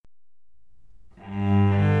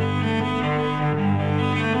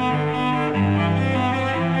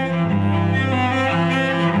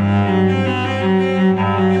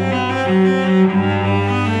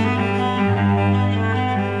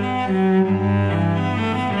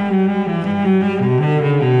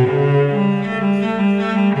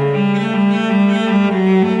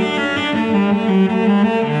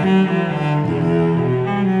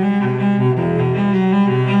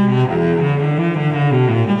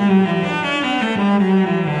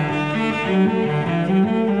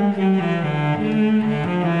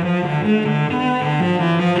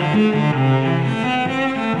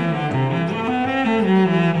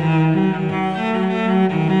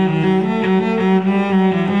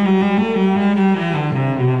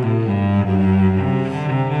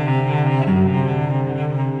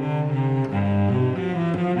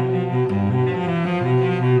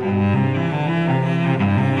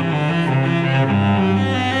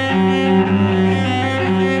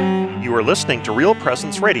You're listening to Real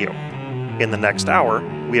Presence Radio. In the next hour,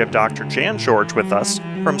 we have Dr. Jan George with us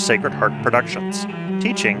from Sacred Heart Productions,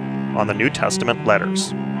 teaching on the New Testament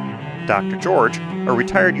letters. Dr. George, a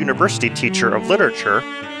retired university teacher of literature,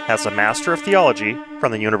 has a Master of Theology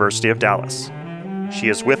from the University of Dallas. She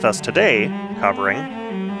is with us today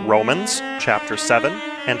covering Romans chapter 7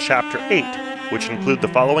 and chapter 8, which include the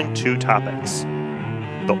following two topics: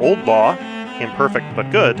 the Old Law, imperfect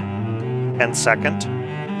but good, and second,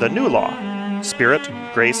 the New Law, Spirit,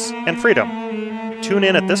 Grace, and Freedom. Tune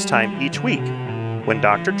in at this time each week when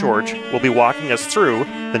Dr. George will be walking us through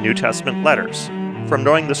the New Testament letters from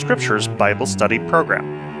Knowing the Scriptures Bible Study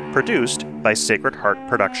Program, produced by Sacred Heart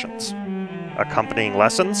Productions. Accompanying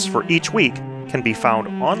lessons for each week can be found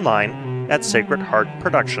online at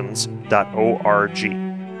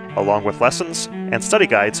sacredheartproductions.org, along with lessons and study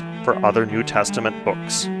guides for other New Testament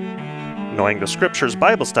books. Knowing the Scriptures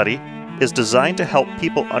Bible Study is designed to help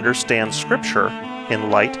people understand Scripture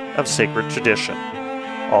in light of sacred tradition.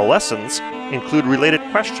 All lessons include related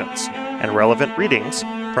questions and relevant readings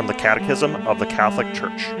from the Catechism of the Catholic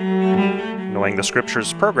Church. Knowing the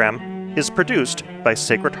Scriptures program is produced by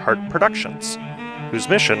Sacred Heart Productions, whose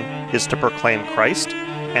mission is to proclaim Christ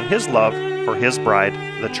and His love for His bride,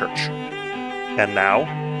 the Church. And now,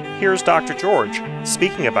 here's Dr. George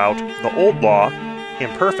speaking about the Old Law,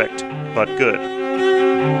 imperfect but good.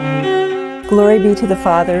 Glory be to the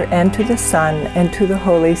Father, and to the Son, and to the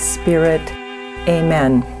Holy Spirit.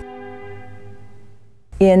 Amen.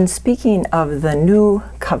 In speaking of the new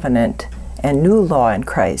covenant and new law in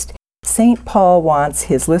Christ, St. Paul wants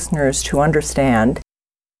his listeners to understand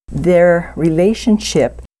their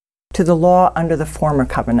relationship to the law under the former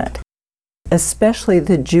covenant, especially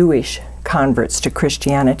the Jewish converts to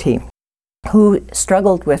Christianity, who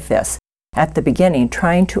struggled with this at the beginning,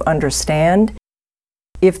 trying to understand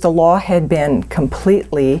if the law had been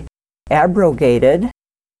completely abrogated,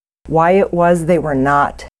 why it was they were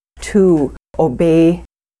not to obey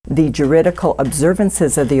the juridical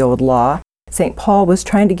observances of the old law. St. Paul was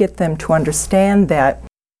trying to get them to understand that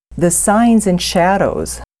the signs and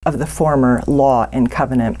shadows of the former law and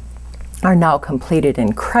covenant are now completed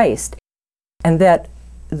in Christ, and that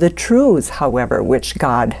the truths, however, which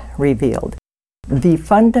God revealed, the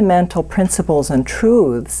fundamental principles and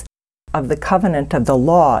truths of the covenant of the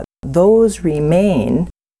law, those remain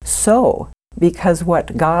so because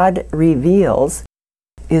what God reveals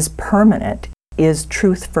is permanent, is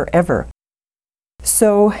truth forever.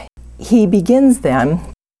 So he begins then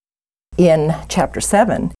in chapter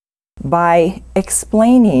 7 by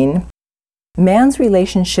explaining man's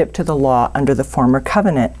relationship to the law under the former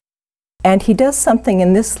covenant. And he does something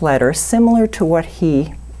in this letter similar to what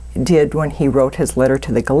he did when he wrote his letter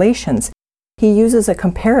to the Galatians. He uses a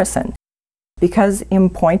comparison, because in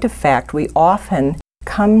point of fact, we often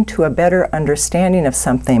come to a better understanding of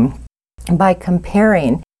something by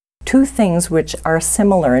comparing two things which are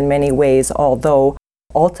similar in many ways, although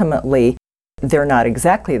ultimately they're not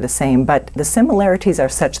exactly the same, but the similarities are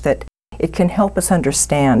such that it can help us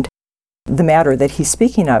understand the matter that he's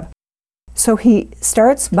speaking of. So he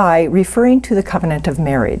starts by referring to the covenant of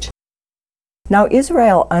marriage. Now,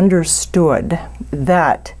 Israel understood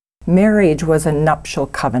that marriage was a nuptial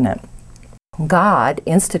covenant. God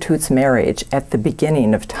institutes marriage at the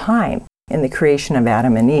beginning of time in the creation of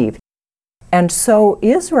Adam and Eve. And so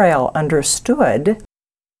Israel understood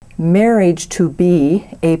marriage to be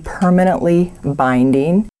a permanently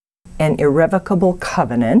binding and irrevocable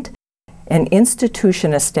covenant, an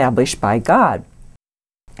institution established by God.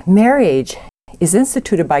 Marriage is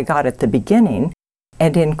instituted by God at the beginning,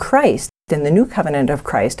 and in Christ, in the new covenant of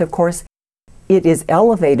Christ, of course, it is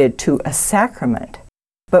elevated to a sacrament.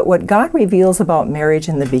 But what God reveals about marriage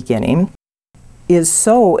in the beginning is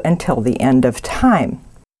so until the end of time.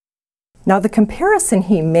 Now, the comparison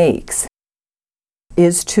he makes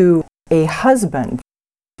is to a husband,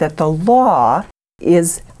 that the law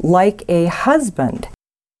is like a husband.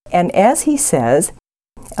 And as he says,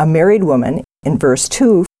 a married woman, in verse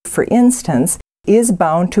 2, for instance, is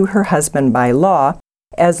bound to her husband by law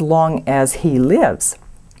as long as he lives.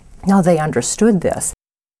 Now, they understood this.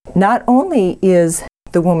 Not only is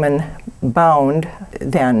the woman bound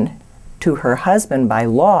then to her husband by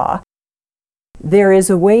law, there is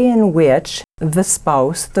a way in which the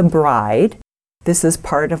spouse, the bride, this is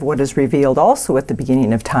part of what is revealed also at the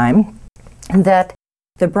beginning of time, that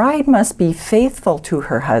the bride must be faithful to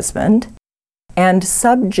her husband and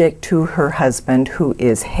subject to her husband who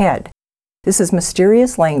is head. This is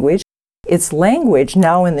mysterious language. It's language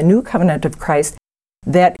now in the new covenant of Christ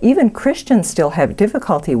that even Christians still have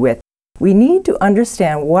difficulty with. We need to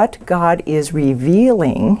understand what God is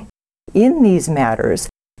revealing in these matters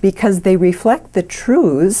because they reflect the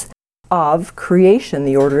truths of creation,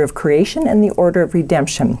 the order of creation and the order of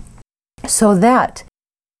redemption. So that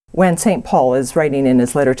when St. Paul is writing in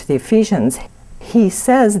his letter to the Ephesians, he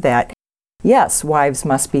says that, yes, wives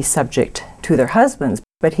must be subject to their husbands,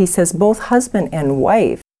 but he says both husband and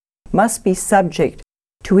wife must be subject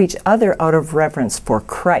to each other out of reverence for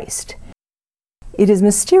Christ. It is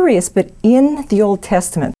mysterious, but in the Old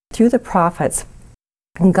Testament, through the prophets,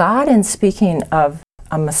 God, in speaking of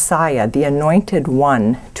a Messiah, the anointed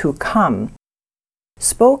one to come,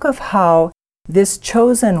 spoke of how this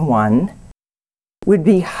chosen one would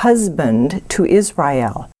be husband to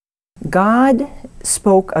Israel. God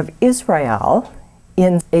spoke of Israel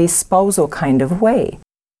in a spousal kind of way.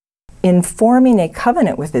 In forming a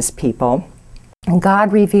covenant with his people,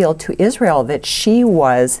 God revealed to Israel that she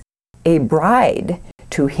was a bride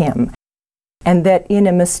to him, and that in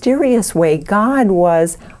a mysterious way God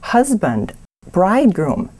was husband,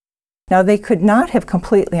 bridegroom. Now they could not have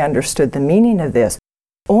completely understood the meaning of this.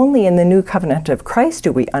 Only in the new covenant of Christ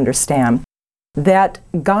do we understand that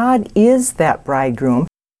God is that bridegroom,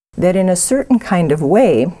 that in a certain kind of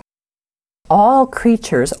way, all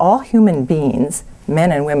creatures, all human beings,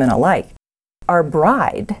 men and women alike, are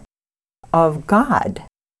bride of God,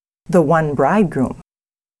 the one bridegroom.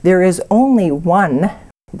 There is only one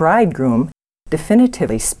bridegroom,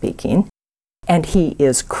 definitively speaking, and he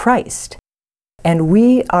is Christ. And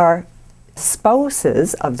we are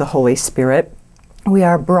spouses of the Holy Spirit. We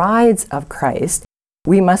are brides of Christ.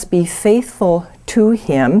 We must be faithful to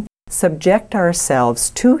him, subject ourselves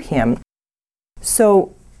to him.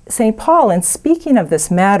 So St. Paul, in speaking of this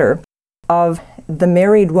matter of the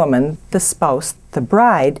married woman, the spouse, the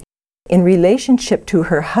bride, in relationship to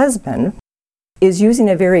her husband, is using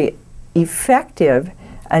a very effective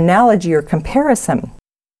analogy or comparison.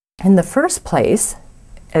 In the first place,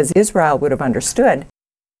 as Israel would have understood,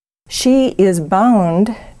 she is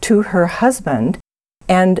bound to her husband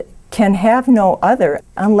and can have no other,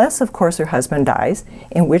 unless, of course, her husband dies,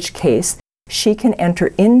 in which case she can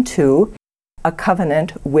enter into a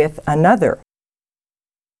covenant with another.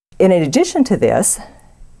 In addition to this,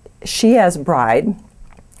 she as bride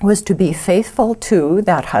was to be faithful to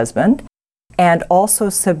that husband and also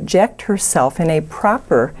subject herself in a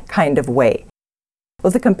proper kind of way.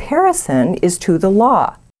 Well, the comparison is to the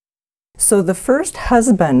law. So the first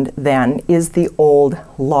husband then is the old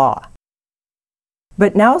law.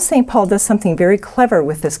 But now St. Paul does something very clever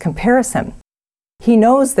with this comparison. He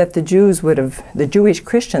knows that the Jewish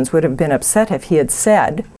Christians would have been upset if he had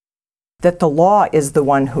said that the law is the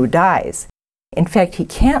one who dies. In fact, he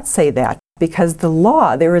can't say that because the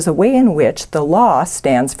law, there is a way in which the law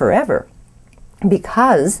stands forever.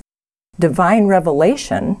 Because divine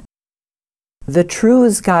revelation, the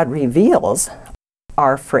truths God reveals,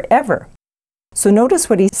 are forever. So notice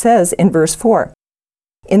what he says in verse 4.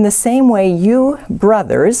 In the same way, you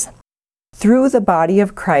brothers, through the body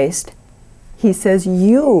of Christ, he says,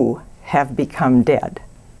 you have become dead.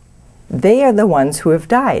 They are the ones who have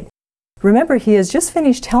died. Remember, he has just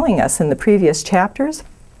finished telling us in the previous chapters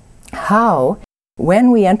how,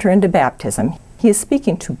 when we enter into baptism, he is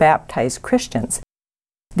speaking to baptized Christians,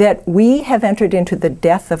 that we have entered into the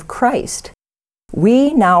death of Christ.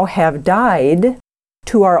 We now have died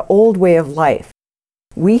to our old way of life.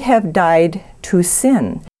 We have died to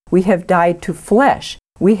sin. We have died to flesh.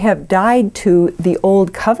 We have died to the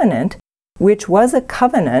old covenant, which was a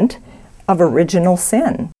covenant of original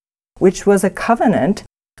sin, which was a covenant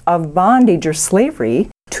of bondage or slavery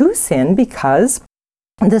to sin because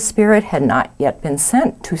the Spirit had not yet been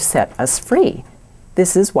sent to set us free.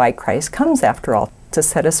 This is why Christ comes, after all, to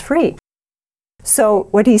set us free. So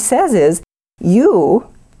what he says is, you,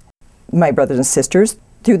 my brothers and sisters,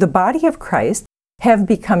 through the body of Christ, have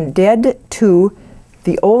become dead to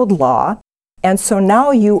the old law, and so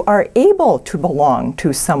now you are able to belong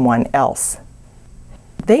to someone else.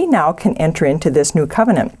 They now can enter into this new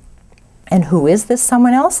covenant. And who is this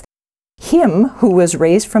someone else? Him who was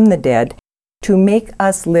raised from the dead to make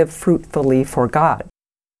us live fruitfully for God.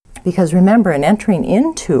 Because remember, in entering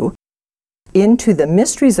into the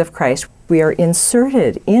mysteries of Christ, we are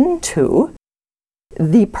inserted into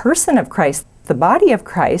the person of Christ, the body of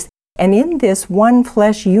Christ, and in this one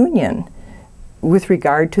flesh union with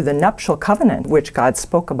regard to the nuptial covenant, which God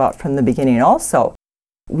spoke about from the beginning also,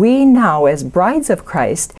 we now, as brides of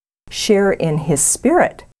Christ, share in his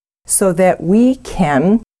Spirit so that we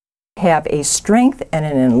can have a strength and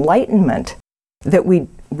an enlightenment that we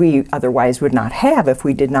otherwise would not have if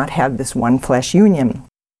we did not have this one flesh union.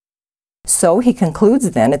 So he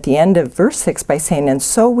concludes then at the end of verse 6 by saying, and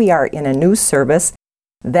so we are in a new service,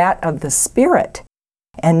 that of the Spirit,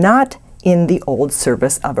 and not in the old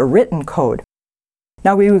service of a written code.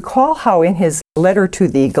 Now we recall how in his letter to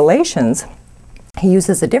the Galatians, he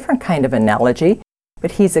uses a different kind of analogy,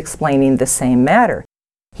 but he's explaining the same matter.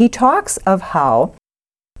 He talks of how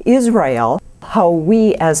Israel, how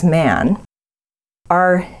we as man,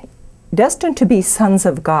 are destined to be sons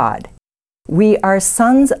of God. We are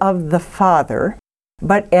sons of the Father,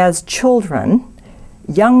 but as children,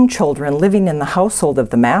 young children living in the household of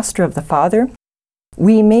the master of the Father,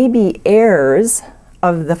 we may be heirs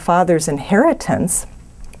of the Father's inheritance,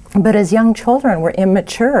 but as young children, we're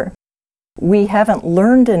immature. We haven't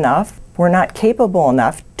learned enough, we're not capable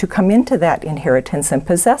enough to come into that inheritance and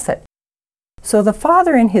possess it. So the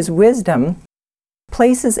Father, in his wisdom,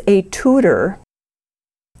 places a tutor,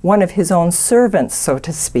 one of his own servants, so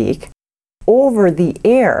to speak, over the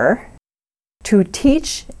heir to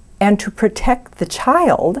teach and to protect the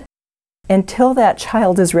child until that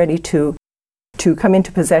child is ready to come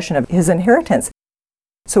into possession of his inheritance.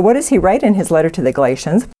 So what does he write in his letter to the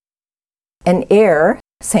Galatians? An heir,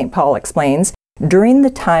 St. Paul explains, during the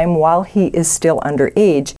time while he is still under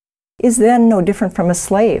age, is then no different from a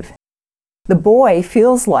slave. The boy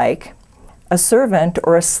feels like a servant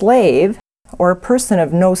or a slave or a person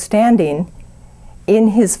of no standing in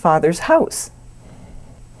his father's house,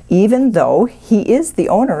 even though he is the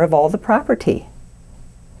owner of all the property.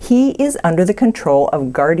 He is under the control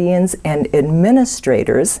of guardians and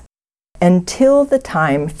administrators until the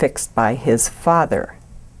time fixed by his father,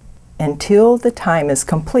 until the time is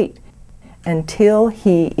complete, until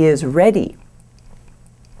he is ready.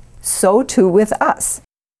 So too with us.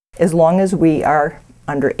 As long as we are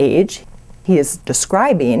under age, he is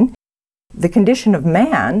describing the condition of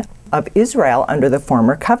man, of Israel under the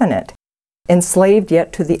former covenant, enslaved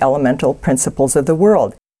yet to the elemental principles of the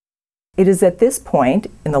world. It is at this point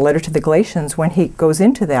in the letter to the Galatians when he goes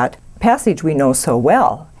into that passage we know so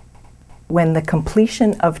well, when the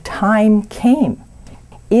completion of time came.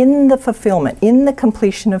 In the fulfillment, in the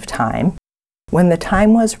completion of time, when the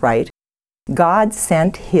time was right, God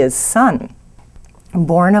sent his Son,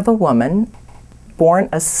 born of a woman, born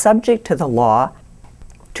a subject to the law,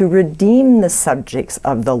 to redeem the subjects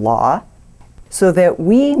of the law, so that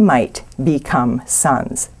we might become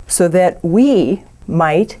sons, so that we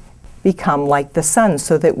might become like the Son,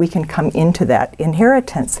 so that we can come into that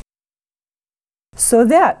inheritance. So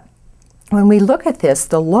that when we look at this,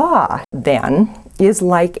 the law then is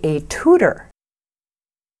like a tutor.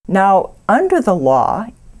 Now, under the law,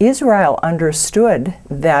 Israel understood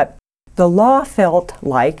that the law felt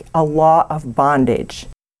like a law of bondage.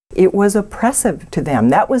 It was oppressive to them.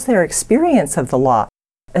 That was their experience of the law,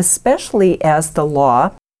 especially as the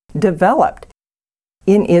law developed.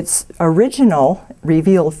 In its original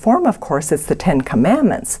revealed form, of course, it's the Ten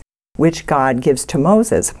Commandments, which God gives to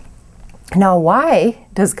Moses. Now, why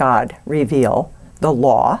does God reveal the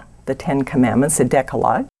law, the Ten Commandments, the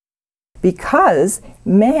Decalogue? Because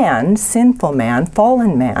man, sinful man,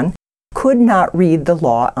 fallen man, could not read the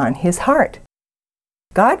law on his heart.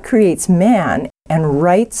 God creates man and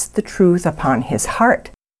writes the truth upon his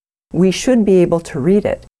heart. We should be able to read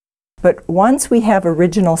it. But once we have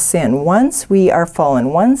original sin, once we are fallen,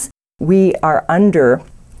 once we are under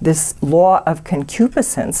this law of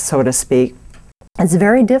concupiscence, so to speak, it's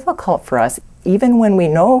very difficult for us, even when we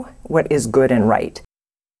know what is good and right,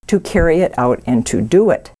 to carry it out and to do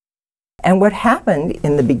it. And what happened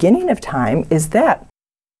in the beginning of time is that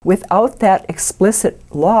without that explicit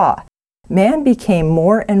law, man became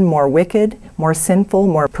more and more wicked, more sinful,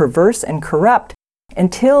 more perverse and corrupt,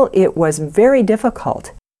 until it was very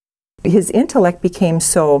difficult. His intellect became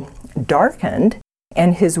so darkened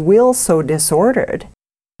and his will so disordered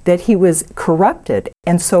that he was corrupted.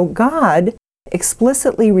 And so God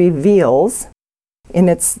explicitly reveals in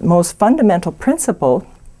its most fundamental principle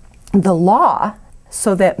the law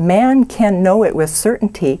so that man can know it with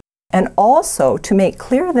certainty, and also to make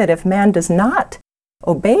clear that if man does not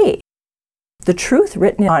obey the truth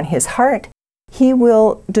written on his heart, he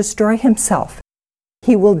will destroy himself.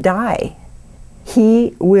 He will die.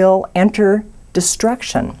 He will enter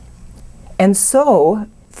destruction. And so,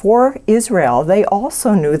 for Israel, they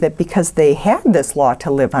also knew that because they had this law to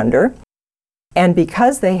live under, and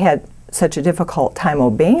because they had such a difficult time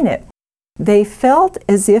obeying it, they felt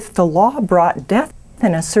as if the law brought death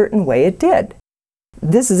in a certain way it did.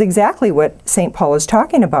 This is exactly what St. Paul is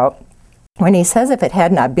talking about when he says, if it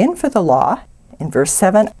had not been for the law, in verse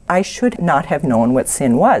 7, I should not have known what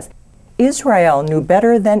sin was. Israel knew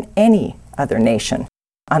better than any other nation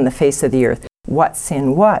on the face of the earth what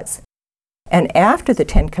sin was. And after the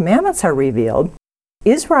Ten Commandments are revealed,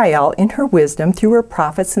 Israel, in her wisdom, through her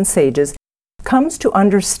prophets and sages, comes to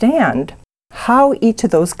understand how each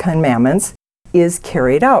of those commandments is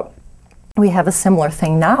carried out. We have a similar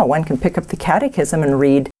thing now. One can pick up the Catechism and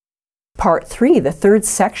read Part 3, the third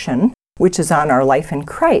section, which is on our life in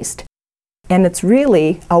Christ. And it's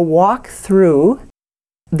really a walk through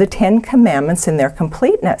the 10 Commandments in their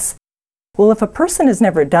completeness. Well, if a person has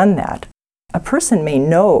never done that, a person may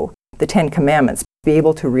know the 10 Commandments, be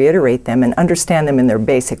able to reiterate them and understand them in their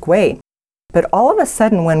basic way. But all of a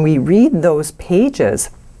sudden, when we read those pages,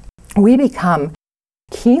 we become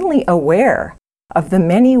keenly aware of the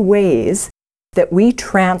many ways that we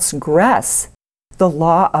transgress the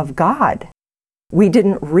law of God. We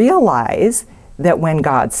didn't realize that when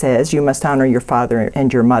God says you must honor your father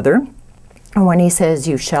and your mother, and when he says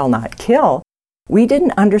you shall not kill, we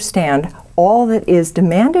didn't understand all that is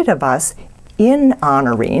demanded of us in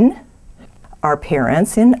honoring our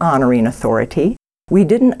parents, in honoring authority. We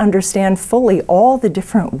didn't understand fully all the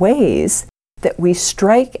different ways that we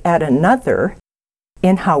strike at another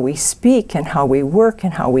in how we speak and how we work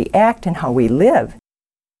and how we act and how we live.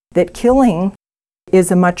 That killing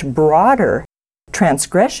is a much broader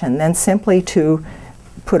transgression than simply to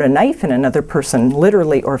put a knife in another person,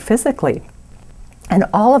 literally or physically. And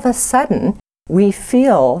all of a sudden, we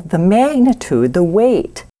feel the magnitude, the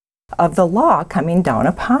weight of the law coming down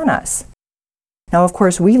upon us. Now, of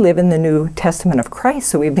course, we live in the New Testament of Christ,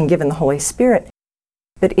 so we've been given the Holy Spirit.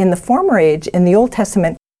 But in the former age, in the Old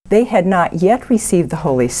Testament, they had not yet received the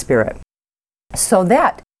Holy Spirit. So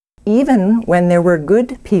that even when there were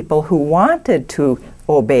good people who wanted to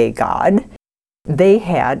obey God, they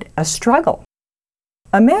had a struggle.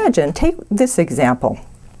 Imagine, take this example.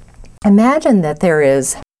 Imagine that there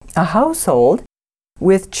is a household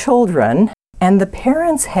with children, and the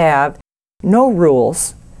parents have no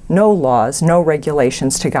rules, no laws, no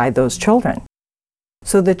regulations to guide those children.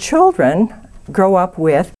 So the children grow up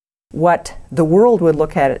with what the world would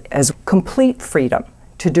look at as complete freedom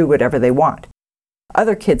to do whatever they want.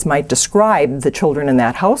 Other kids might describe the children in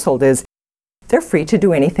that household as they're free to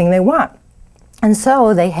do anything they want. And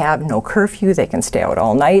so they have no curfew, they can stay out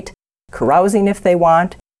all night, carousing if they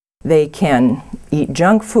want, they can eat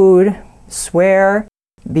junk food, swear,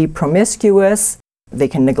 be promiscuous, they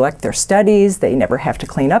can neglect their studies, they never have to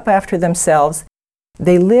clean up after themselves.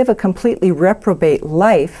 They live a completely reprobate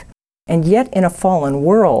life, and yet in a fallen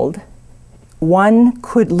world, one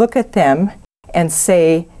could look at them and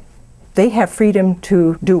say they have freedom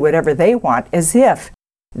to do whatever they want, as if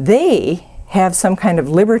they have some kind of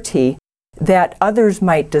liberty that others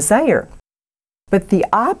might desire. But the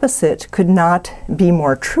opposite could not be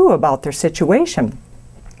more true about their situation.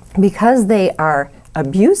 Because they are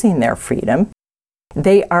abusing their freedom,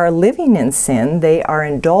 they are living in sin, they are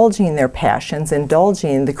indulging their passions,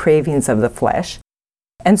 indulging the cravings of the flesh,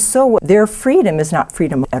 and so their freedom is not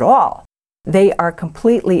freedom at all. They are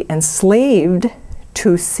completely enslaved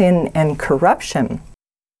to sin and corruption.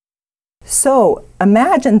 So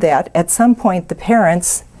imagine that at some point the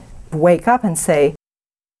parents wake up and say,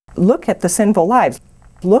 look at the sinful lives.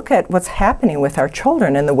 Look at what's happening with our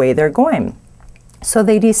children and the way they're going. So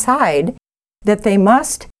they decide that they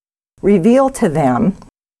must reveal to them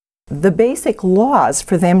the basic laws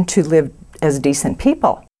for them to live as decent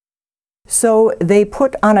people. So they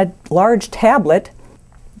put on a large tablet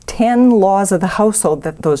 10 laws of the household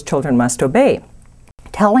that those children must obey,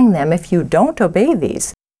 telling them if you don't obey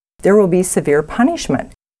these, there will be severe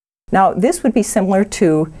punishment. Now, this would be similar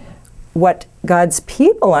to what God's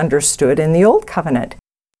people understood in the Old Covenant,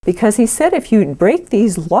 because he said if you break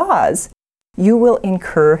these laws, you will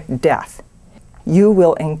incur death. You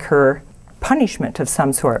will incur punishment of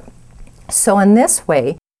some sort. So in this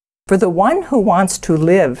way, for the one who wants to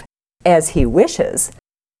live as he wishes,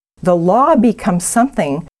 the law becomes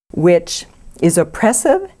something which is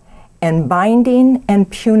oppressive and binding and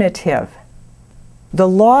punitive. The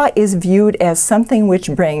law is viewed as something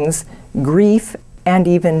which brings grief and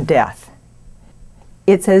even death.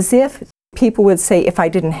 It's as if people would say, if I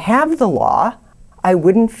didn't have the law, I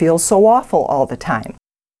wouldn't feel so awful all the time.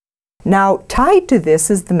 Now, tied to this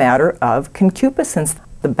is the matter of concupiscence,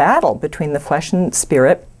 the battle between the flesh and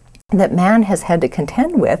spirit that man has had to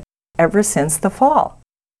contend with ever since the fall.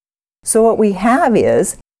 So what we have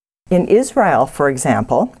is, in Israel, for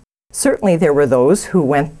example, certainly there were those who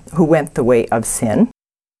went the way of sin,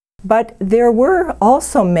 but there were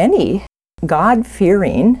also many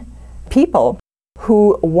God-fearing people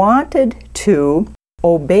who wanted to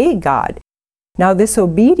obey God. Now, this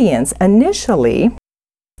obedience initially,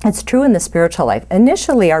 it's true in the spiritual life,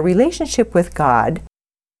 initially our relationship with God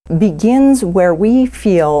begins where we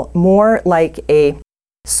feel more like a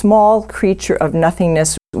small creature of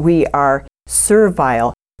nothingness. We are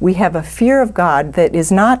servile. We have a fear of God that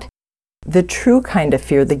is not the true kind of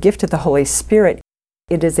fear, the gift of the Holy Spirit,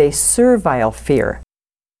 it is a servile fear.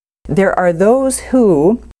 There are those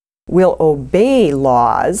who will obey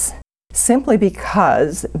laws simply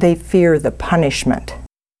because they fear the punishment.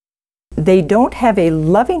 They don't have a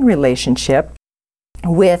loving relationship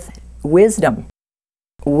with wisdom,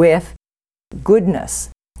 with goodness,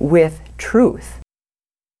 with truth.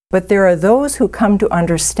 But there are those who come to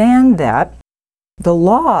understand that the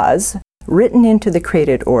laws written into the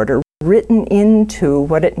created order, written into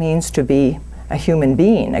what it means to be a human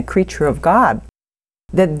being, a creature of God,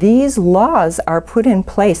 that these laws are put in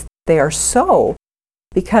place. They are so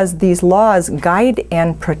because these laws guide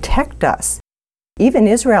and protect us. Even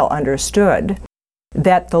Israel understood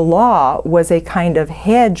that the law was a kind of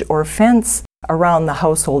hedge or fence around the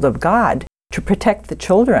household of God to protect the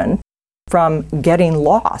children from getting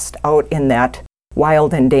lost out in that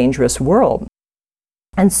wild and dangerous world.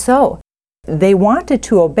 And so they wanted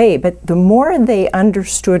to obey, but the more they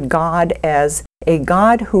understood God as a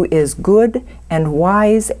God who is good and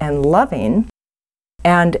wise and loving,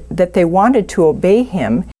 and that they wanted to obey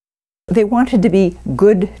him, they wanted to be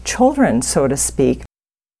good children, so to speak.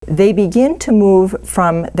 They begin to move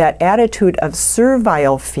from that attitude of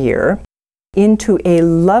servile fear into a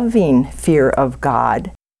loving fear of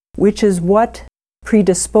God, which is what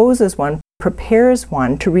predisposes one, prepares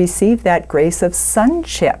one to receive that grace of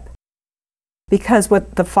sonship. Because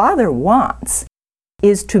what the Father wants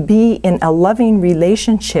is to be in a loving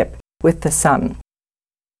relationship with the Son.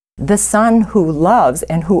 The Son who loves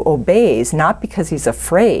and who obeys, not because he's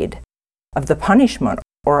afraid of the punishment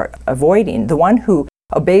or avoiding, the one who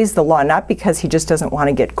obeys the law, not because he just doesn't want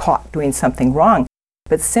to get caught doing something wrong,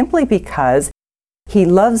 but simply because he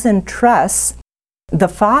loves and trusts the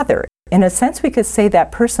Father. In a sense, we could say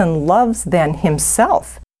that person loves then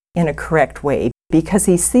himself in a correct way, because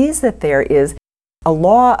he sees that there is a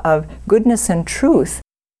law of goodness and truth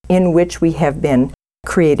in which we have been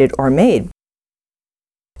created or made.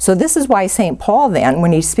 So this is why St. Paul then,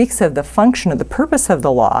 when he speaks of the function of the purpose of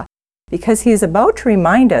the law, because he is about to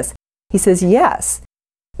remind us, he says, yes,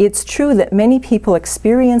 it's true that many people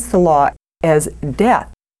experience the law as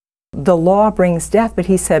death. The law brings death, but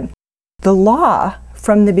he said, the law,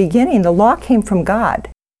 from the beginning, the law came from God.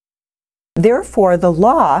 Therefore, the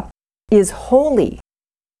law is holy.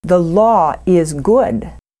 The law is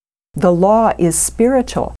good. The law is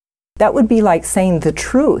spiritual. That would be like saying the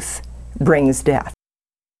truth brings death.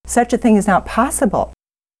 Such a thing is not possible.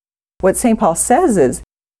 What St. Paul says is,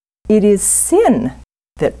 it is sin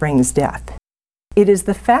that brings death. It is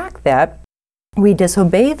the fact that we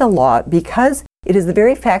disobey the law because it is the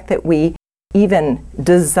very fact that we even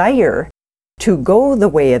desire to go the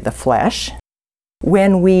way of the flesh.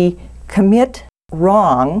 When we commit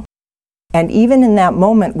wrong, and even in that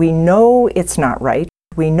moment we know it's not right,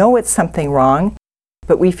 we know it's something wrong,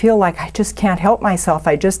 but we feel like I just can't help myself.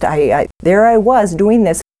 There I was doing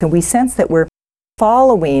this, and we sense that we're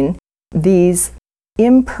following these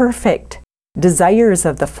imperfect desires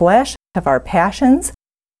of the flesh, of our passions.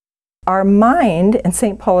 Our mind, and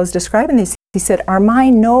St. Paul is describing this, he said, our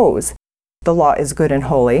mind knows the law is good and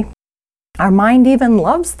holy. Our mind even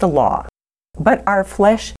loves the law, but our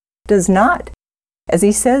flesh does not. As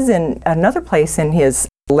he says in another place in his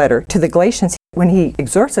letter to the Galatians, when he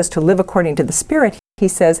exhorts us to live according to the Spirit, he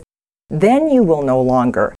says, then you will no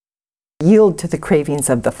longer yield to the cravings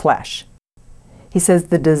of the flesh. He says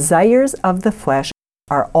the desires of the flesh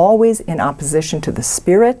are always in opposition to the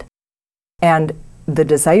Spirit, and the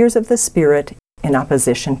desires of the Spirit in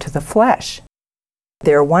opposition to the flesh.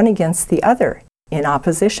 They're one against the other in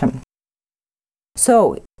opposition.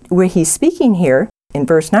 So, where he's speaking here, in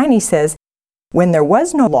verse 9, he says, when there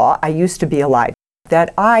was no law, I used to be alive.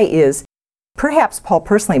 That I is perhaps Paul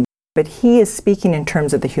personally, but he is speaking in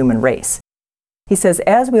terms of the human race. He says,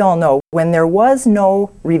 as we all know, when there was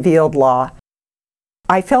no revealed law,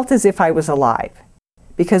 I felt as if I was alive,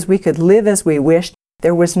 because we could live as we wished.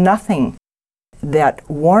 There was nothing that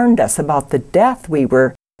warned us about the death we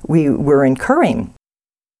were incurring.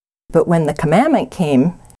 But when the commandment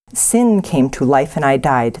came, sin came to life and I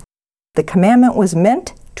died. The commandment was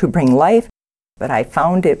meant to bring life, but I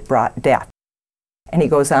found it brought death. And he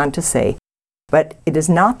goes on to say, but it is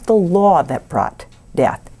not the law that brought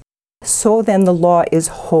death. So then the law is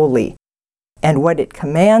holy, and what it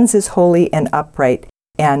commands is holy and upright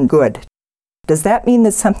and good. Does that mean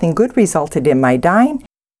that something good resulted in my dying?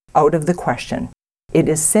 Out of the question. It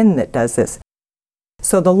is sin that does this.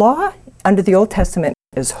 So the law under the Old Testament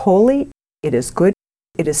is holy, it is good,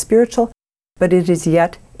 it is spiritual, but it is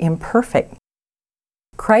yet imperfect.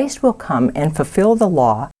 Christ will come and fulfill the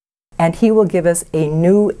law and He will give us a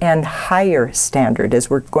new and higher standard, as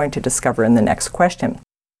we're going to discover in the next question.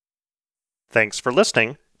 Thanks for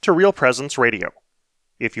listening to Real Presence Radio.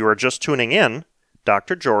 If you are just tuning in,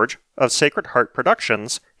 Dr. George of Sacred Heart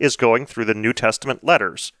Productions is going through the New Testament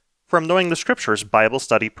letters from Knowing the Scriptures Bible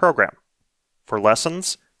Study Program. For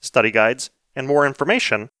lessons, study guides, and more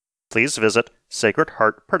information, please visit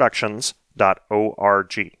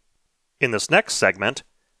sacredheartproductions.org. In this next segment,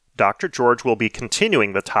 Dr. George will be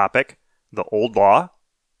continuing the topic, the Old Law,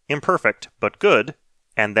 Imperfect but Good,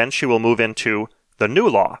 and then she will move into the New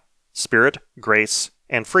Law, Spirit, Grace,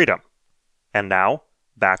 and Freedom. And now,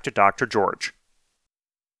 back to Dr. George.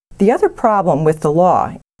 The other problem with the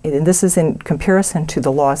law, and this is in comparison to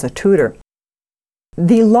the law as a tutor,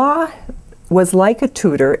 the law was like a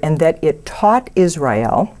tutor in that it taught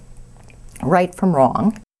Israel right from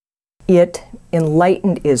wrong, it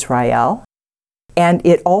enlightened Israel, and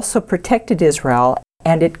it also protected Israel,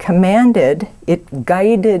 and it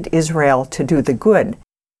guided Israel to do the good.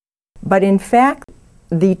 But in fact,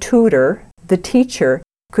 the tutor, the teacher,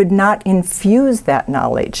 could not infuse that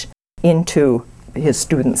knowledge into his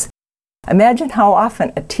students. Imagine how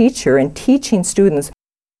often a teacher, in teaching students,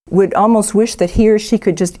 would almost wish that he or she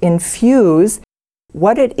could just infuse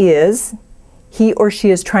what it is he or she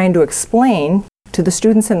is trying to explain to the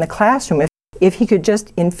students in the classroom, if he could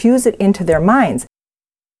just infuse it into their minds.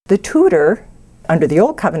 The tutor, under the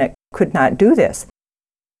Old Covenant, could not do this.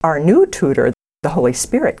 Our new tutor, the Holy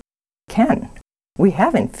Spirit, can. We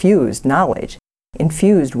have infused knowledge,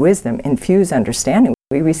 infused wisdom, infused understanding.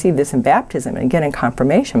 We receive this in baptism and again in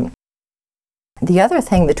confirmation. The other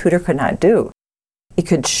thing the tutor could not do, it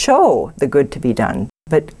could show the good to be done,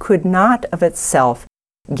 but could not of itself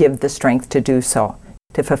give the strength to do so,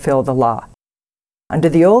 to fulfill the law. Under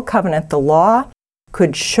the Old Covenant, the law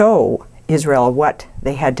could show Israel what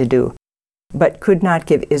they had to do, but could not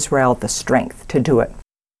give Israel the strength to do it.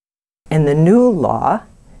 In the new law,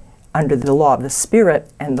 under the law of the Spirit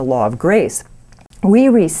and the law of grace, we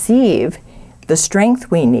receive the strength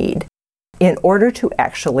we need in order to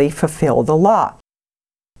actually fulfill the law.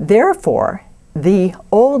 Therefore, the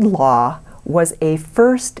old law was a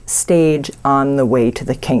first stage on the way to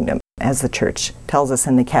the kingdom, as the church tells us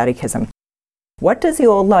in the Catechism. What does the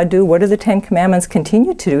old law do? What do the Ten Commandments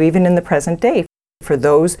continue to do even in the present day? For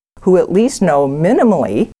those who at least know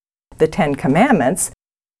minimally the Ten Commandments,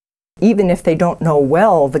 even if they don't know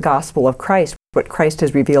well the gospel of Christ, what Christ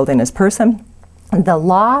has revealed in his person, the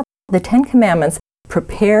law, the Ten Commandments,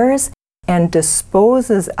 prepares and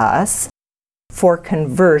disposes us for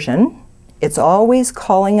conversion. It's always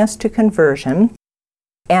calling us to conversion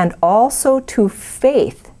and also to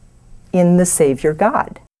faith in the Savior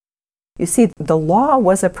God. You see, the law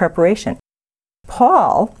was a preparation.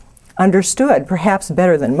 Paul understood, perhaps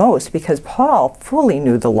better than most, because Paul fully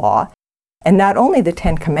knew the law, and not only the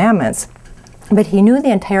Ten Commandments, but he knew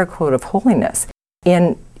the entire code of holiness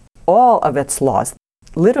in all of its laws.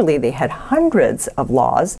 Literally, they had hundreds of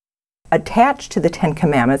laws attached to the Ten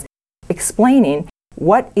Commandments, explaining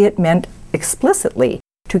what it meant explicitly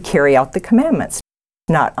to carry out the commandments,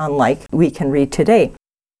 not unlike we can read today.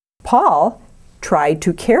 Paul tried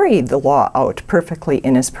to carry the law out perfectly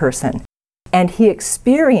in his person, and he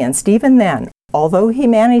experienced, even then, although he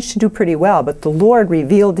managed to do pretty well, but the Lord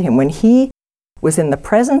revealed to him when he was in the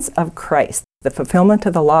presence of Christ, the fulfillment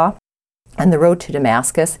of the law, and the road to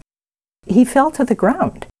Damascus, he fell to the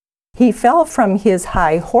ground. He fell from his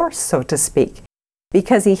high horse, so to speak,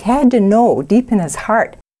 because he had to know deep in his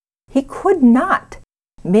heart he could not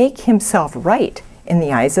make himself right in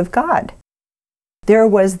the eyes of God. There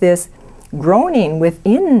was this groaning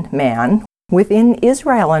within man, within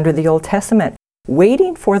Israel under the Old Testament,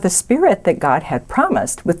 waiting for the Spirit that God had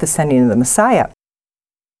promised with the sending of the Messiah.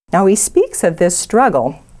 Now he speaks of this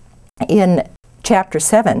struggle in chapter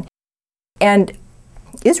 7, and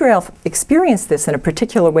Israel experienced this in a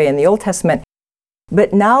particular way in the Old Testament,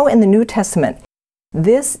 but now in the New Testament,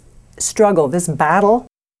 this struggle, this battle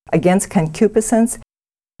against concupiscence,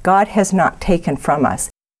 God has not taken from us.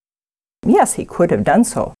 Yes, he could have done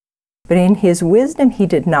so, but in his wisdom he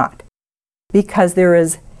did not, because there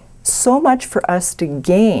is so much for us to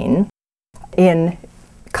gain in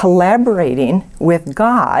collaborating with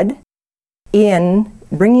God in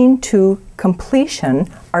bringing to completion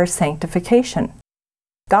our sanctification.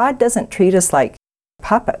 God doesn't treat us like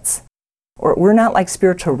puppets, or we're not like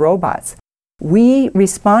spiritual robots. We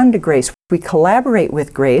respond to grace. We collaborate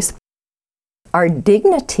with grace. Our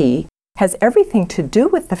dignity has everything to do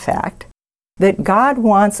with the fact that God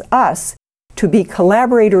wants us to be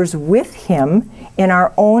collaborators with him in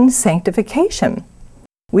our own sanctification.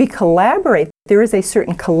 We collaborate. There is a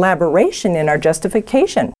certain collaboration in our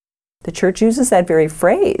justification. The church uses that very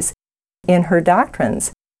phrase in her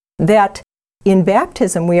doctrines, that in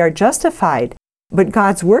baptism we are justified, but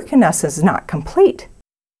God's work in us is not complete.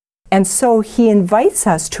 And so he invites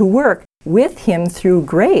us to work with him through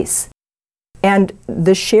grace. And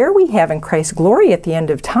the share we have in Christ's glory at the end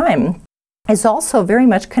of time is also very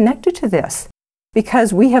much connected to this,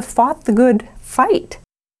 because we have fought the good fight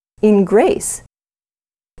in grace.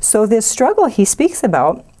 So this struggle he speaks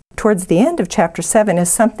about towards the end of chapter 7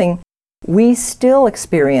 is something we still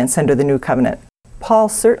experience under the new covenant. Paul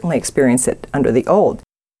certainly experienced it under the old.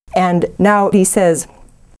 And now he says,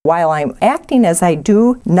 while I'm acting as I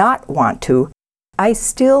do not want to, I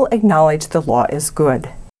still acknowledge the law is good.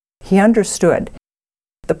 He understood.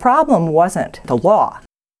 The problem wasn't the law.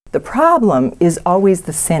 The problem is always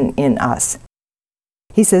the sin in us.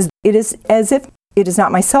 He says, it is as if it is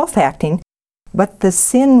not myself acting, but the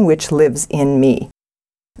sin which lives in me,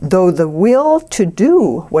 though the will to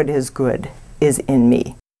do what is good is in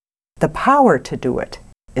me. The power to do it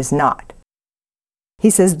is not. He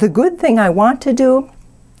says, the good thing I want to do,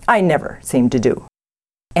 I never seem to do.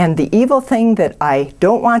 And the evil thing that I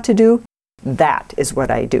don't want to do, that is what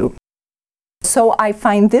I do. So I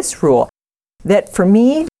find this rule, that for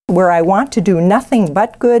me, where I want to do nothing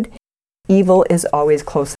but good, evil is always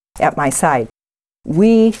close at my side.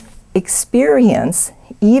 We experience,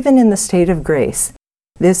 even in the state of grace,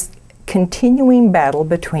 this continuing battle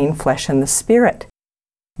between flesh and the spirit.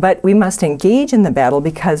 But we must engage in the battle,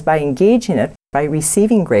 because by engaging it, by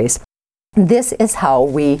receiving grace, this is how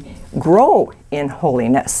we grow in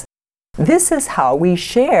holiness. This is how we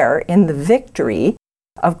share in the victory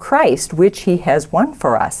of Christ, which he has won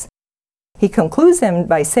for us. He concludes them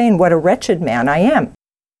by saying, what a wretched man I am.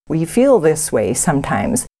 We feel this way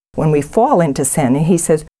sometimes when we fall into sin, and he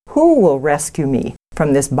says, who will rescue me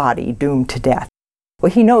from this body doomed to death?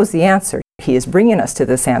 Well, he knows the answer. He is bringing us to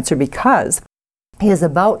this answer because he is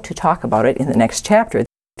about to talk about it in the next chapter.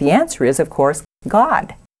 The answer is, of course,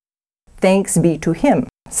 God. Thanks be to him,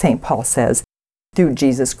 St. Paul says, through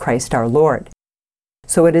Jesus Christ our Lord.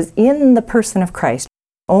 So it is in the person of Christ,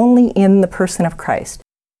 only in the person of Christ,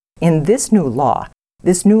 in this new law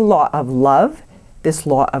of love, this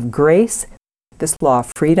law of grace, this law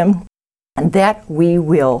of freedom, and that we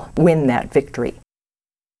will win that victory.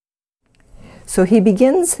 So he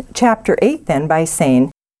begins chapter 8 then by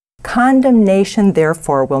saying, condemnation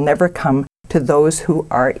therefore will never come to those who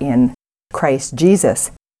are in Christ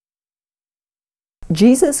Jesus.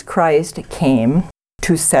 Jesus Christ came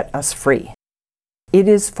to set us free. It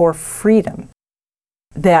is for freedom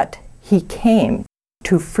that he came,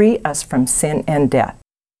 to free us from sin and death.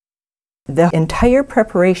 The entire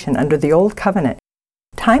preparation under the Old Covenant,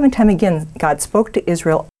 time and time again, God spoke to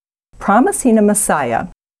Israel, promising a Messiah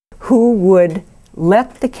who would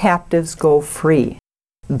let the captives go free.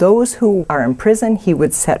 Those who are in prison, he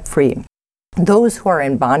would set free. Those who are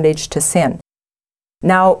in bondage to sin.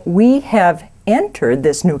 Now, we have entered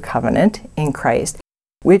this new covenant in Christ,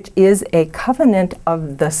 which is a covenant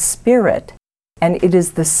of the Spirit, and it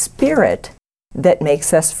is the Spirit that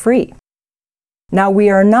makes us free. Now, we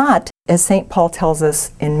are not, as St. Paul tells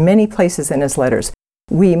us in many places in his letters,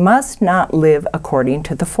 we must not live according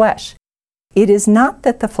to the flesh. It is not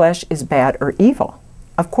that the flesh is bad or evil.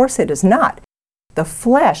 Of course it is not. The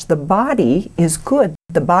flesh, the body, is good.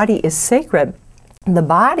 The body is sacred. The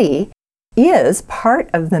body is part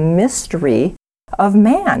of the mystery of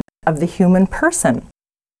man, of the human person.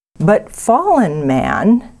 But fallen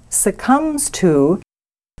man succumbs to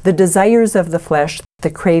the desires of the flesh, the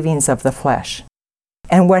cravings of the flesh.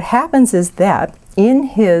 And what happens is that in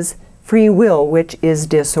his free will, which is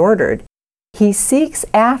disordered, he seeks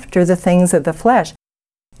after the things of the flesh.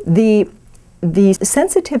 The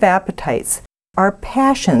sensitive appetites, our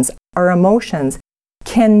passions, our emotions,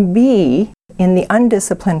 can be, in the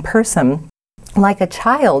undisciplined person, like a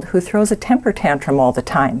child who throws a temper tantrum all the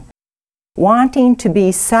time, wanting to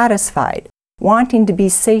be satisfied, wanting to be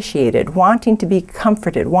satiated, wanting to be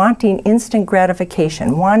comforted, wanting instant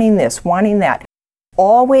gratification, wanting this, wanting that,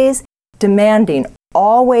 always demanding,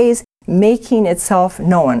 always making itself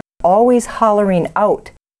known, always hollering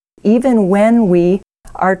out, even when we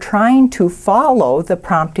are trying to follow the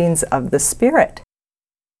promptings of the Spirit.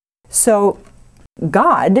 So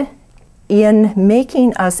God, in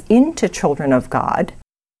making us into children of God,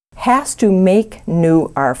 has to make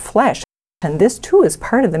new our flesh. And this too is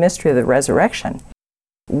part of the mystery of the resurrection.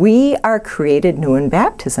 We are created new in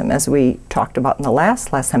baptism, as we talked about in the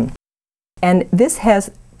last lesson. And this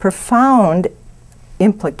has profound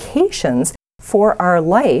implications for our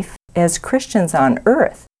life as Christians on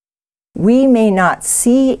earth. We may not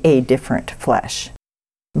see a different flesh.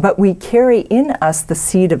 but we carry in us the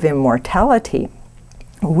seed of immortality.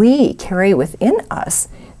 We carry within us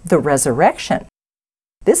the resurrection.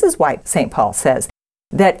 This is why St. Paul says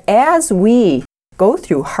that as we go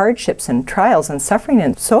through hardships and trials and suffering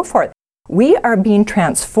and so forth, we are being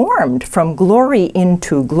transformed from glory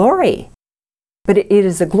into glory. But it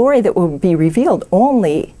is a glory that will be revealed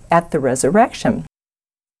only at the resurrection.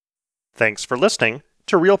 Thanks for listening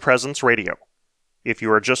to Real Presence Radio. If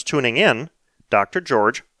you are just tuning in, Dr.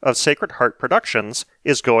 George of Sacred Heart Productions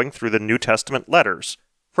is going through the New Testament letters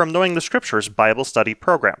from Knowing the Scriptures Bible Study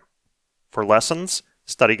Program. For lessons,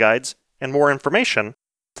 study guides, and more information,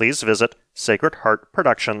 please visit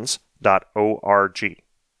sacredheartproductions.org.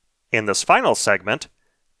 In this final segment,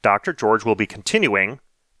 Dr. George will be continuing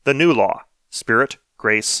the new law, Spirit,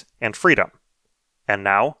 Grace, and Freedom. And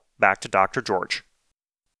now, back to Dr. George.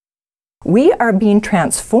 We are being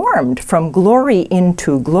transformed from glory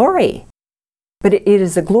into glory, but it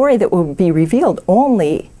is a glory that will be revealed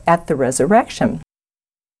only at the resurrection.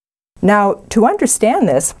 Now, to understand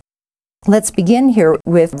this, let's begin here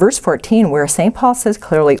with verse 14, where St. Paul says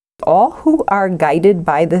clearly, all who are guided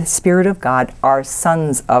by the Spirit of God are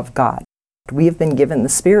sons of God. We have been given the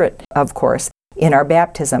Spirit, of course, in our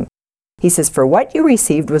baptism. He says, for what you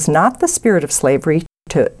received was not the spirit of slavery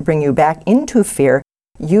to bring you back into fear.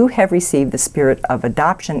 You have received the spirit of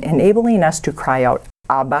adoption, enabling us to cry out,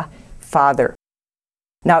 Abba, Father.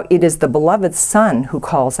 Now, it is the beloved Son who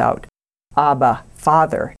calls out, Abba,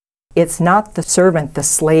 Father. It's not the servant, the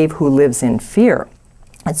slave who lives in fear.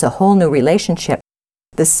 It's a whole new relationship.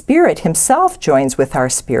 The Spirit Himself joins with our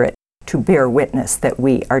spirit to bear witness that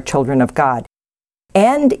we are children of God.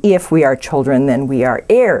 And if we are children, then we are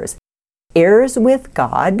heirs. Heirs with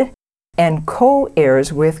God and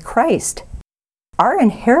co-heirs with Christ. Our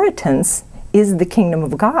inheritance is the kingdom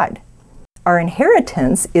of God. Our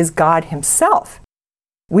inheritance is God Himself.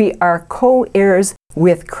 We are co-heirs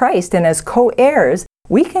with Christ, and as co-heirs,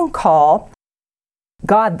 we can call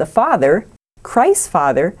God the Father, Christ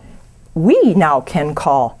Father. We now can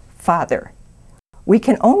call Father. We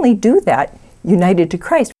can only do that united to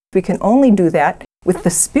Christ. We can only do that with the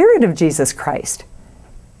Spirit of Jesus Christ.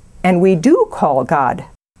 And we do call God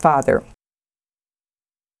Father.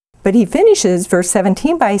 But he finishes verse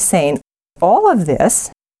 17 by saying, all of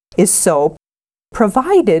this is so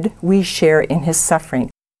provided we share in His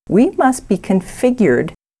suffering. We must be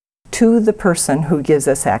configured to the person who gives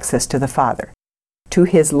us access to the Father, to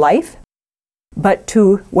His life, but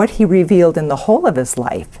to what He revealed in the whole of His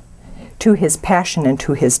life, to His passion and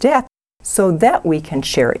to His death, so that we can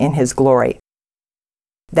share in His glory.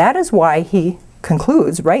 That is why he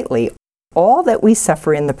concludes rightly, all that we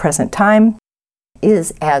suffer in the present time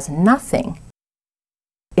is as nothing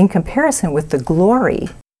in comparison with the glory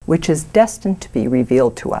which is destined to be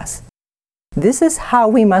revealed to us. This is how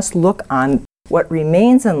we must look on what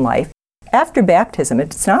remains in life after baptism.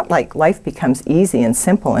 It's not like life becomes easy and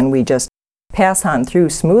simple and we just pass on through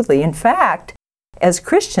smoothly. In fact, as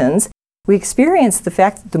Christians, we experience the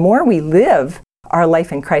fact that the more we live our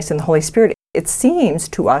life in Christ and the Holy Spirit, it seems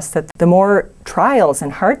to us that the more trials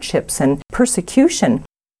and hardships and persecution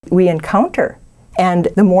we encounter, and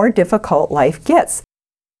the more difficult life gets.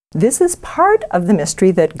 This is part of the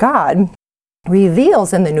mystery that God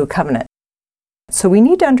reveals in the New Covenant. So we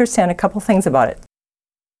need to understand a couple things about it.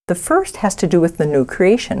 The first has to do with the new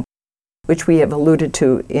creation, which we have alluded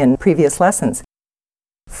to in previous lessons.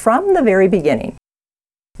 From the very beginning,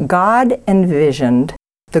 God envisioned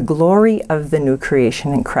the glory of the new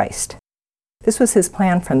creation in Christ. This was His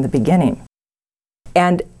plan from the beginning.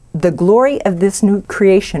 And the glory of this new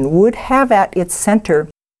creation would have at its center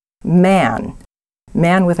man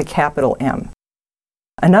with a capital M.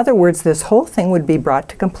 In other words, this whole thing would be brought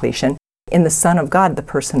to completion in the Son of God, the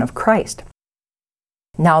person of Christ.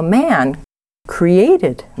 Now man,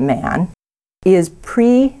 created man, is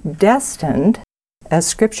predestined, as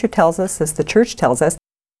Scripture tells us, as the Church tells us,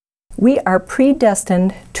 we are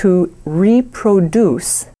predestined to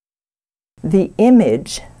reproduce the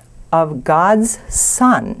image of God's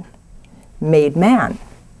Son made man.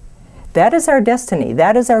 That is our destiny.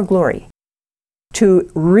 That is our glory. To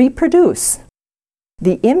reproduce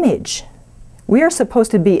the image. We are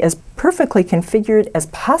supposed to be as perfectly configured as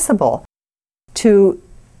possible to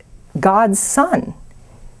God's Son,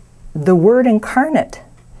 the Word incarnate,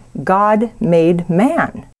 God made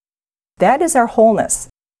man. That is our wholeness.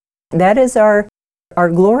 That is our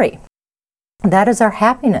glory. That is our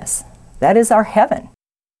happiness. That is our heaven.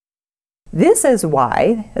 This is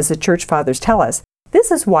why, as the Church Fathers tell us,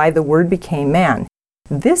 this is why the Word became man.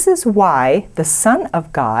 This is why the Son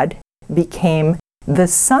of God became the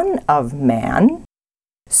Son of Man,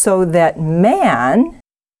 so that man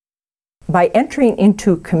by entering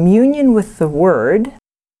into communion with the Word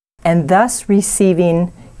and thus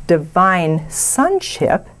receiving divine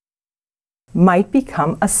sonship, might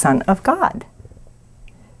become a son of God.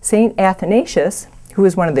 St. Athanasius, who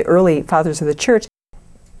was one of the early fathers of the Church,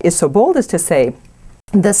 is so bold as to say,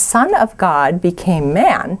 the Son of God became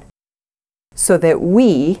man so that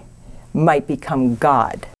we might become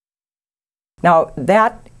God. Now,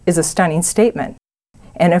 that is a stunning statement.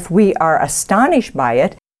 And if we are astonished by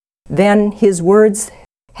it, then his words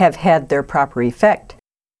have had their proper effect.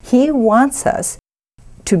 He wants us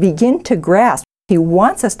to begin to grasp, he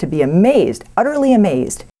wants us to be amazed, utterly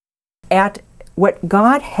amazed, at what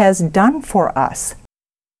God has done for us.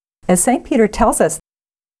 As St. Peter tells us,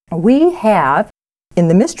 we have, in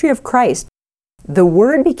the mystery of Christ, the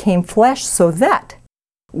Word became flesh so that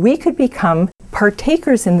we could become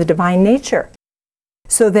partakers in the divine nature,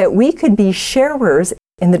 so that we could be sharers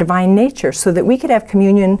in the divine nature, so that we could have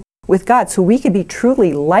communion with God, so we could be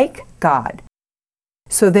truly like God,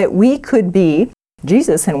 so that we could be,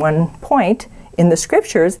 Jesus in one point in the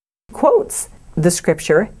Scriptures quotes the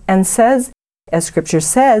Scripture and says, as Scripture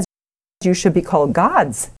says, you should be called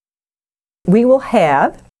gods. We will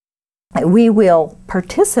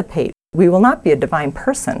participate. We will not be a divine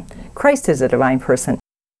person. Christ is a divine person.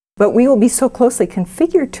 But we will be so closely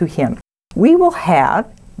configured to him. We will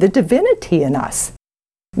have the divinity in us.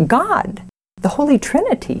 God, the Holy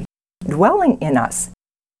Trinity, dwelling in us.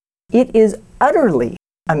 It is utterly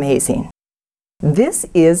amazing. This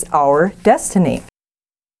is our destiny.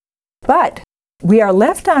 But we are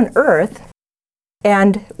left on earth,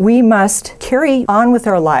 and we must carry on with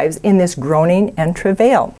our lives in this groaning and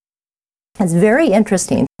travail. It's very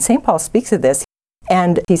interesting. St. Paul speaks of this,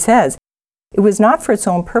 and he says, it was not for its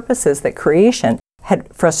own purposes that creation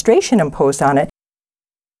had frustration imposed on it,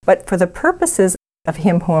 but for the purposes of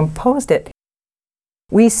him who imposed it.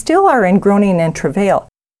 We still are in groaning and travail.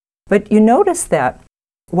 But you notice that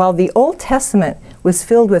while the Old Testament was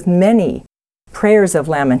filled with many prayers of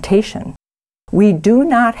lamentation, we do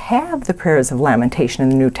not have the prayers of lamentation in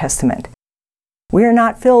the New Testament. We are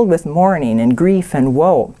not filled with mourning and grief and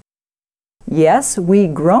woe. Yes, we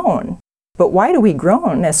groan. But why do we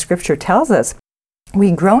groan? As Scripture tells us,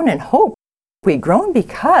 we groan in hope. We groan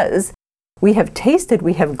because we have tasted,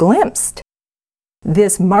 we have glimpsed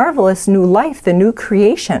this marvelous new life, the new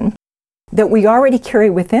creation that we already carry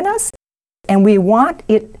within us, and we want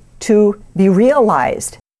it to be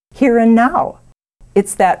realized here and now.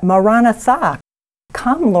 It's that Maranatha,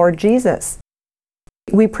 come, Lord Jesus.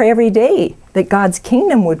 We pray every day that God's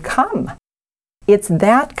kingdom would come. It's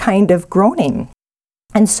that kind of groaning.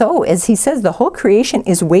 And so, as he says, the whole creation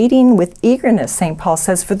is waiting with eagerness, St. Paul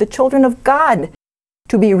says, for the children of God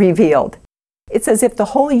to be revealed. It's as if the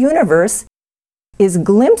whole universe is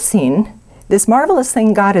glimpsing this marvelous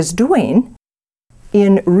thing God is doing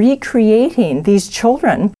in recreating these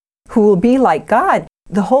children who will be like God.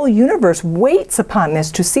 The whole universe waits upon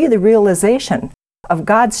this to see the realization of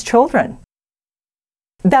God's children.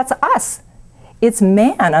 That's us. It's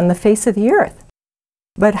man on the face of the earth.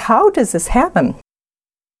 But how does this happen?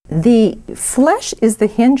 The flesh is the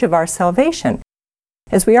hinge of our salvation.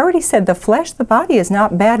 As we already said, the flesh, the body, is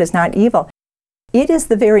not bad, is not evil. It is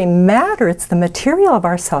the very matter, it's the material of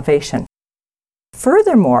our salvation.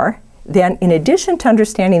 Furthermore, then, in addition to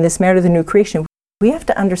understanding this matter of the new creation, we have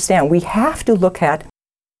to understand, we have to look at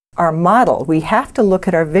our model, we have to look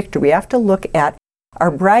at our victor, we have to look at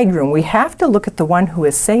our bridegroom, we have to look at the one who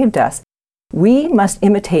has saved us. We must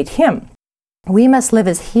imitate him. We must live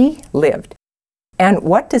as he lived. And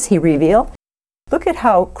what does he reveal? Look at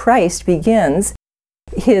how Christ begins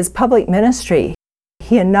his public ministry.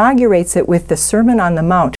 He inaugurates it with the Sermon on the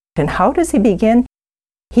Mount. And how does he begin?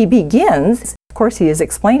 He begins, of course, he is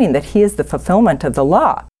explaining that he is the fulfillment of the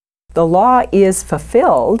law. The law is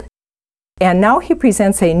fulfilled, and now he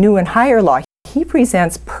presents a new and higher law. He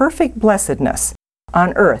presents perfect blessedness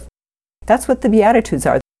on earth. That's what the Beatitudes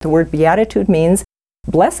are. The word beatitude means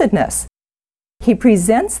blessedness. He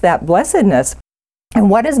presents that blessedness. And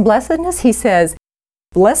what is blessedness? He says,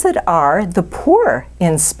 blessed are the poor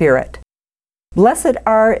in spirit. Blessed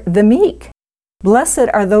are the meek. Blessed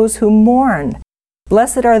are those who mourn.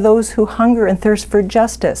 Blessed are those who hunger and thirst for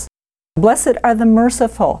justice. Blessed are the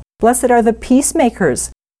merciful. Blessed are the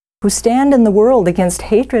peacemakers who stand in the world against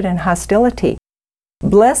hatred and hostility.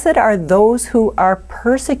 Blessed are those who are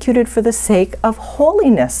persecuted for the sake of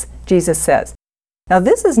holiness, Jesus says. Now,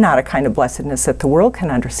 this is not a kind of blessedness that the world can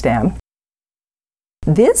understand.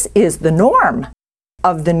 This is the norm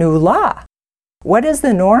of the new law. What is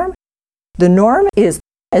the norm? The norm is,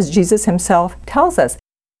 as Jesus himself tells us,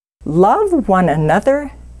 love one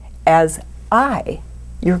another as I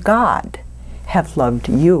your God, have loved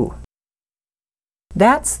you.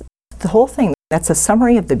 That's the whole thing. That's a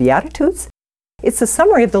summary of the Beatitudes. It's a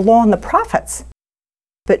summary of the law and the prophets.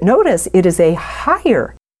 But notice it is a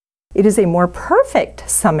higher, it is a more perfect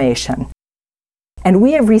summation. And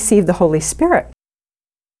we have received the Holy Spirit.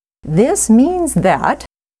 This means that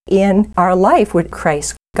in our life with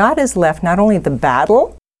Christ, God has left not only the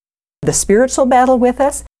battle, the spiritual battle with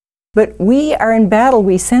us, but we are in battle.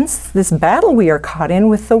 We sense this battle we are caught in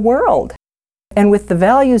with the world and with the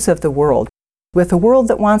values of the world, with a world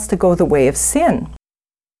that wants to go the way of sin.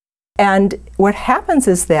 And what happens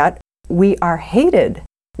is that we are hated,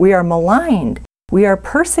 we are maligned, we are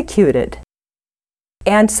persecuted.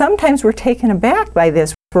 And sometimes we're taken aback by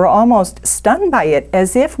this. We're almost stunned by it,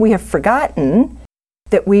 as if we have forgotten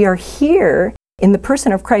that we are here in the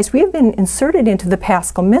person of Christ. We have been inserted into the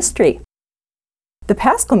Paschal mystery. The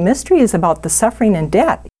Paschal mystery is about the suffering and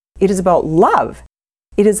death. It is about love.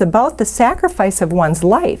 It is about the sacrifice of one's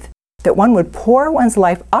life, that one would pour one's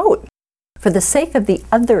life out for the sake of the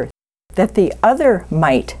other, that the other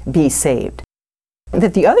might be saved,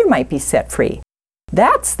 that the other might be set free.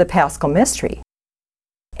 That's the Paschal mystery.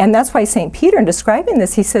 And that's why St. Peter, in describing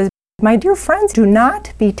this, he says, "My dear friends, do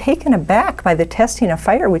not be taken aback by the testing of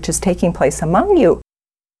fire which is taking place among you,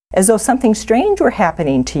 as though something strange were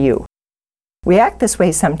happening to you." We act this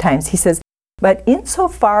way sometimes. He says, "But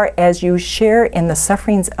insofar as you share in the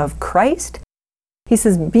sufferings of Christ," he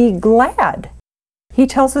says, "be glad." He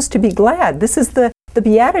tells us to be glad. This is the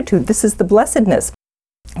beatitude. This is the blessedness.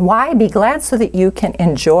 Why be glad? So that you can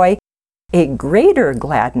enjoy a greater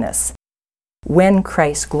gladness when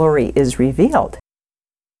Christ's glory is revealed.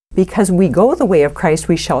 Because we go the way of Christ,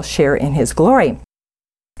 we shall share in his glory.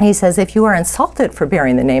 He says, if you are insulted for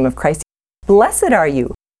bearing the name of Christ, blessed are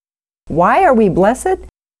you. Why are we blessed?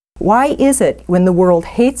 Why is it when the world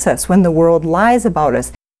hates us, when the world lies about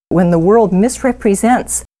us, when the world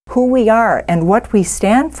misrepresents who we are and what we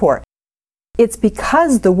stand for? It's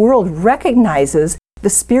because the world recognizes the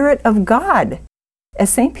Spirit of God. As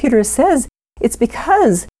St. Peter says, it's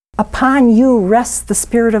because upon you rests the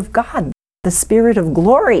Spirit of God, the Spirit of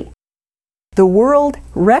glory. The world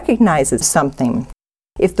recognizes something.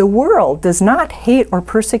 If the world does not hate or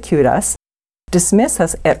persecute us, dismiss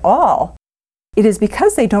us at all, it is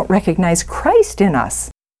because they don't recognize Christ in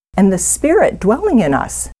us and the Spirit dwelling in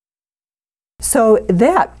us. So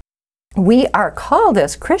that we are called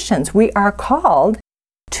as Christians, we are called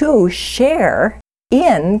to share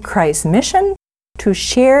in Christ's mission, to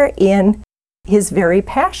share in his very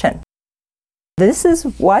passion. This is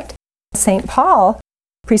what St. Paul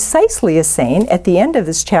precisely is saying at the end of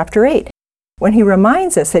this chapter 8, when he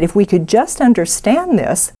reminds us that if we could just understand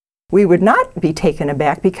this, we would not be taken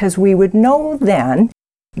aback, because we would know then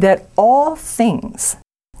that all things,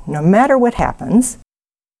 no matter what happens,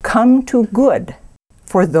 come to good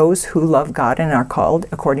for those who love God and are called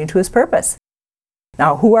according to his purpose.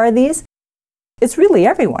 Now, who are these? It's really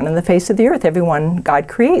everyone on the face of the earth, everyone God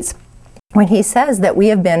creates. When he says that we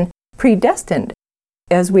have been predestined,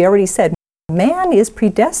 as we already said, man is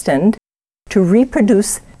predestined to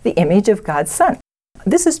reproduce the image of God's Son.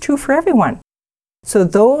 This is true for everyone. So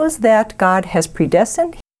those that God has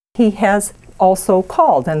predestined, he has also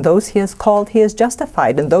called, and those he has called, he has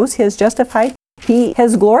justified, and those he has justified, he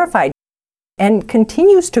has glorified and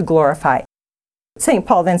continues to glorify. St.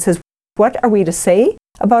 Paul then says, what are we to say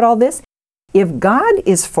about all this? If God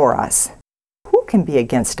is for us, who can be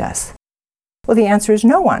against us? Well, the answer is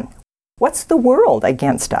no one. What's the world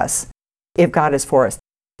against us if God is for us?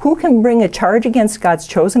 Who can bring a charge against God's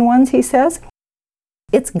chosen ones, he says?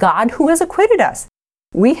 It's God who has acquitted us.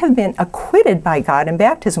 We have been acquitted by God in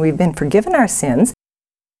baptism. We've been forgiven our sins.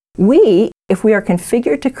 We, if we are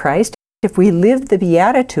configured to Christ, if we live the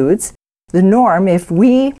Beatitudes, the norm, if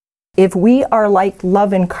we are like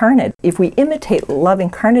love incarnate, if we imitate love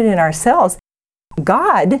incarnate in ourselves,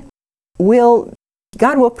 God will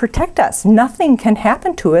protect us. Nothing can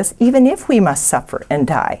happen to us, even if we must suffer and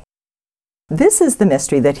die. This is the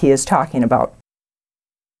mystery that he is talking about.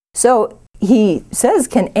 So he says,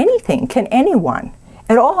 can anyone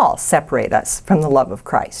at all separate us from the love of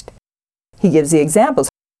Christ? He gives the examples: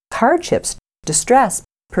 hardships, distress,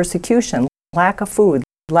 persecution, lack of food,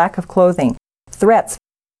 lack of clothing, threats.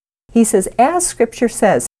 He says, as Scripture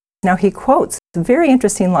says. Now he quotes very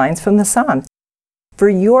interesting lines from the Psalms. For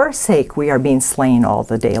your sake we are being slain all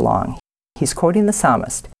the day long. He's quoting the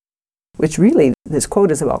psalmist, which really, this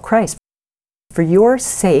quote is about Christ. For your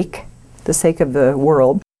sake, the sake of the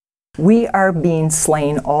world, we are being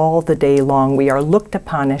slain all the day long. We are looked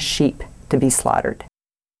upon as sheep to be slaughtered.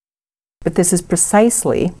 But this is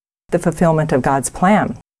precisely the fulfillment of God's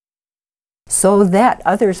plan. so that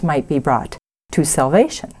others might be brought to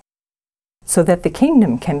salvation, so that the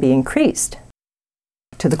kingdom can be increased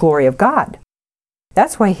to the glory of God.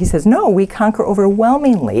 That's why he says, no, we conquer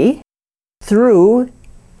overwhelmingly through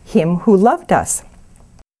him who loved us.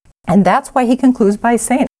 And that's why he concludes by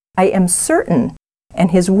saying, I am certain,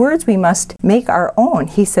 and his words we must make our own.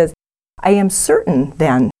 He says, I am certain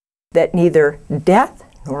then that neither death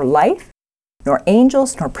nor life, nor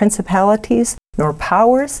angels, nor principalities, nor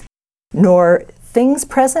powers, nor things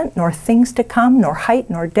present, nor things to come, nor height,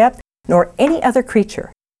 nor depth, nor any other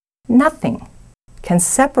creature, nothing can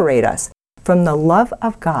separate us from the love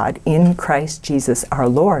of God in Christ Jesus our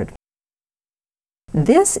Lord.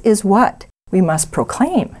 This is what we must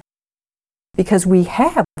proclaim, because we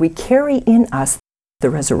carry in us the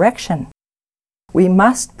resurrection. We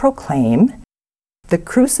must proclaim the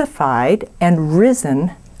crucified and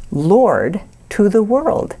risen Lord to the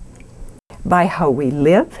world by how we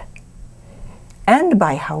live, and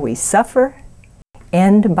by how we suffer,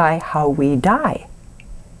 and by how we die,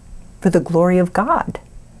 for the glory of God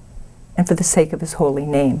and for the sake of his holy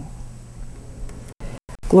name.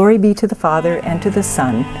 Glory be to the Father, and to the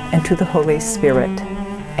Son, and to the Holy Spirit.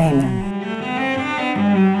 Amen.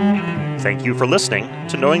 Thank you for listening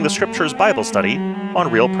to Knowing the Scriptures Bible Study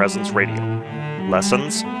on Real Presence Radio.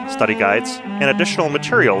 Lessons, study guides, and additional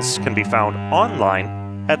materials can be found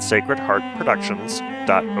online at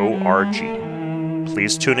sacredheartproductions.org.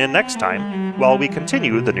 Please tune in next time while we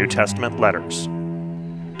continue the New Testament letters.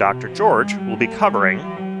 Dr. George will be covering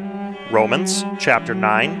Romans chapter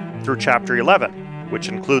 9 through chapter 11, which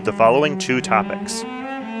include the following two topics: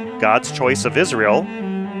 God's choice of Israel,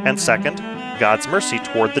 and second, God's mercy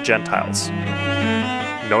toward the Gentiles.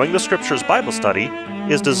 Knowing the Scriptures Bible Study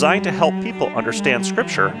is designed to help people understand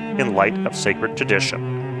Scripture in light of sacred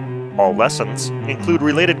tradition. All lessons include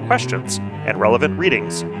related questions and relevant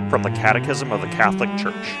readings from the Catechism of the Catholic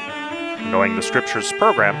Church. Knowing the Scriptures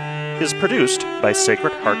program is produced by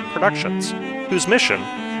Sacred Heart Productions, whose mission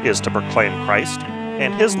is to proclaim Christ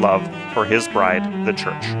and his love for his bride, the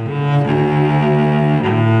Church.